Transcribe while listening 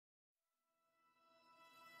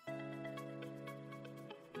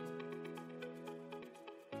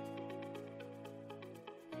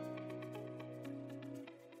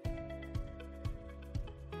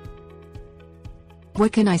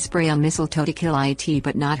What can I spray on mistletoe to kill it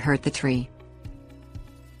but not hurt the tree?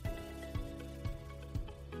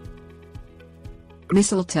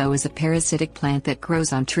 Mistletoe is a parasitic plant that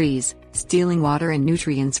grows on trees, stealing water and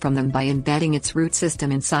nutrients from them by embedding its root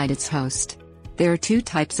system inside its host. There are two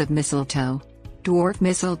types of mistletoe. Dwarf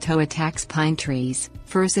mistletoe attacks pine trees,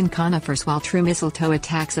 firs and conifers, while true mistletoe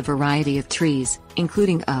attacks a variety of trees,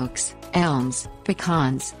 including oaks, elms,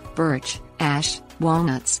 pecans, birch, ash,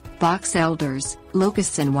 walnuts, box elders,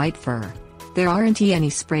 locusts and white fir. There aren't any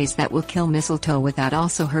sprays that will kill mistletoe without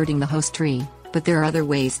also hurting the host tree, but there are other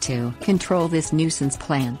ways to control this nuisance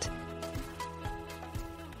plant.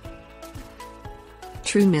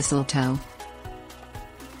 True mistletoe.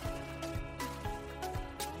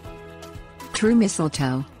 True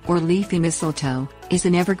mistletoe, or leafy mistletoe, is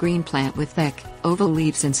an evergreen plant with thick, oval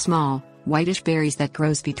leaves and small, whitish berries that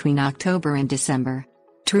grows between October and December.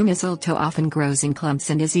 True mistletoe often grows in clumps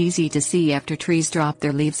and is easy to see after trees drop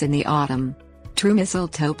their leaves in the autumn. True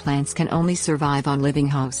mistletoe plants can only survive on living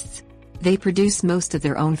hosts. They produce most of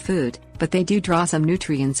their own food, but they do draw some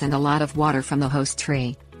nutrients and a lot of water from the host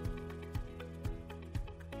tree.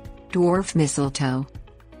 Dwarf mistletoe.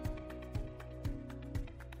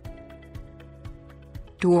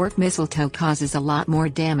 Dwarf mistletoe causes a lot more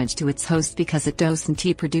damage to its host because it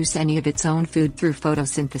doesn't produce any of its own food through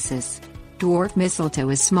photosynthesis. Dwarf mistletoe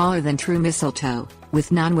is smaller than true mistletoe,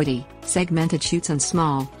 with non-woody, segmented shoots and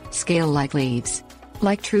small, scale-like leaves.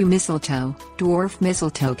 Like true mistletoe, dwarf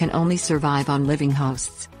mistletoe can only survive on living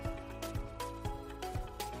hosts.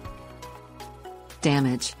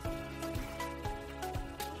 Damage.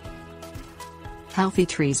 Healthy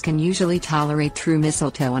trees can usually tolerate true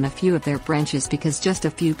mistletoe on a few of their branches because just a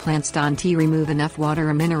few plants don't remove enough water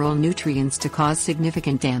or mineral nutrients to cause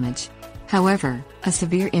significant damage. However, a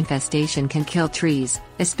severe infestation can kill trees,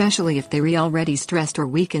 especially if they're already stressed or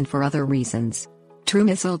weakened for other reasons. True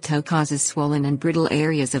mistletoe causes swollen and brittle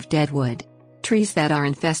areas of dead wood. Trees that are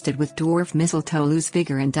infested with dwarf mistletoe lose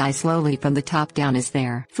vigor and die slowly from the top down as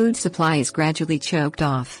their food supply is gradually choked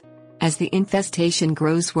off. As the infestation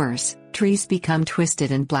grows worse, trees become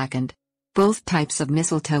twisted and blackened. Both types of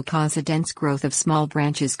mistletoe cause a dense growth of small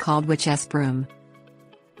branches called witch's broom.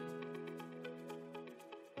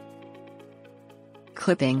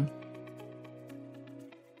 Clipping.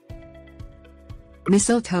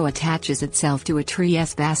 Mistletoe attaches itself to a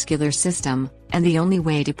tree's vascular system, and the only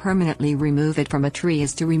way to permanently remove it from a tree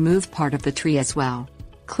is to remove part of the tree as well.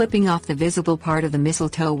 Clipping off the visible part of the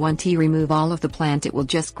mistletoe won't remove all of the plant, it will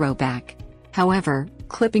just grow back. However,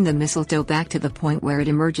 clipping the mistletoe back to the point where it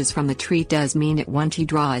emerges from the tree does mean it won't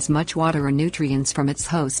draw as much water or nutrients from its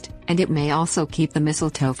host, and it may also keep the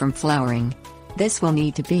mistletoe from flowering. This will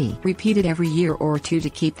need to be repeated every year or two to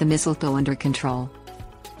keep the mistletoe under control.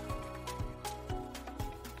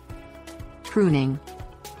 Pruning.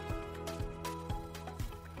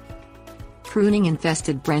 Pruning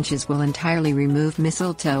infested branches will entirely remove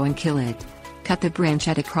mistletoe and kill it. Cut the branch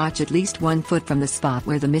at a crotch at least 1 foot from the spot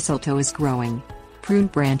where the mistletoe is growing.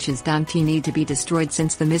 Pruned branches don't need to be destroyed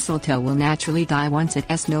since the mistletoe will naturally die once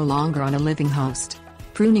it's no longer on a living host.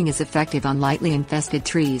 Pruning is effective on lightly infested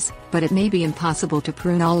trees, but it may be impossible to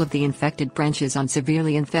prune all of the infected branches on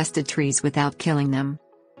severely infested trees without killing them.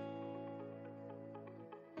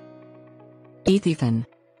 Ethephon.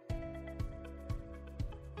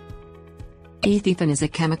 Ethephon is a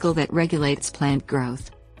chemical that regulates plant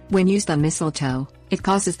growth. When used on mistletoe, it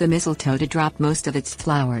causes the mistletoe to drop most of its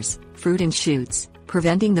flowers, fruit and shoots,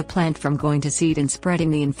 preventing the plant from going to seed and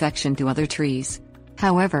spreading the infection to other trees.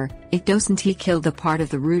 However, it doesn't kill the part of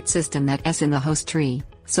the root system that's in the host tree,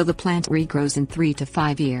 so the plant regrows in 3 to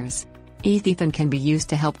 5 years. Ethephon can be used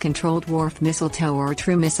to help control dwarf mistletoe or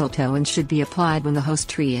true mistletoe and should be applied when the host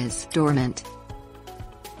tree is dormant.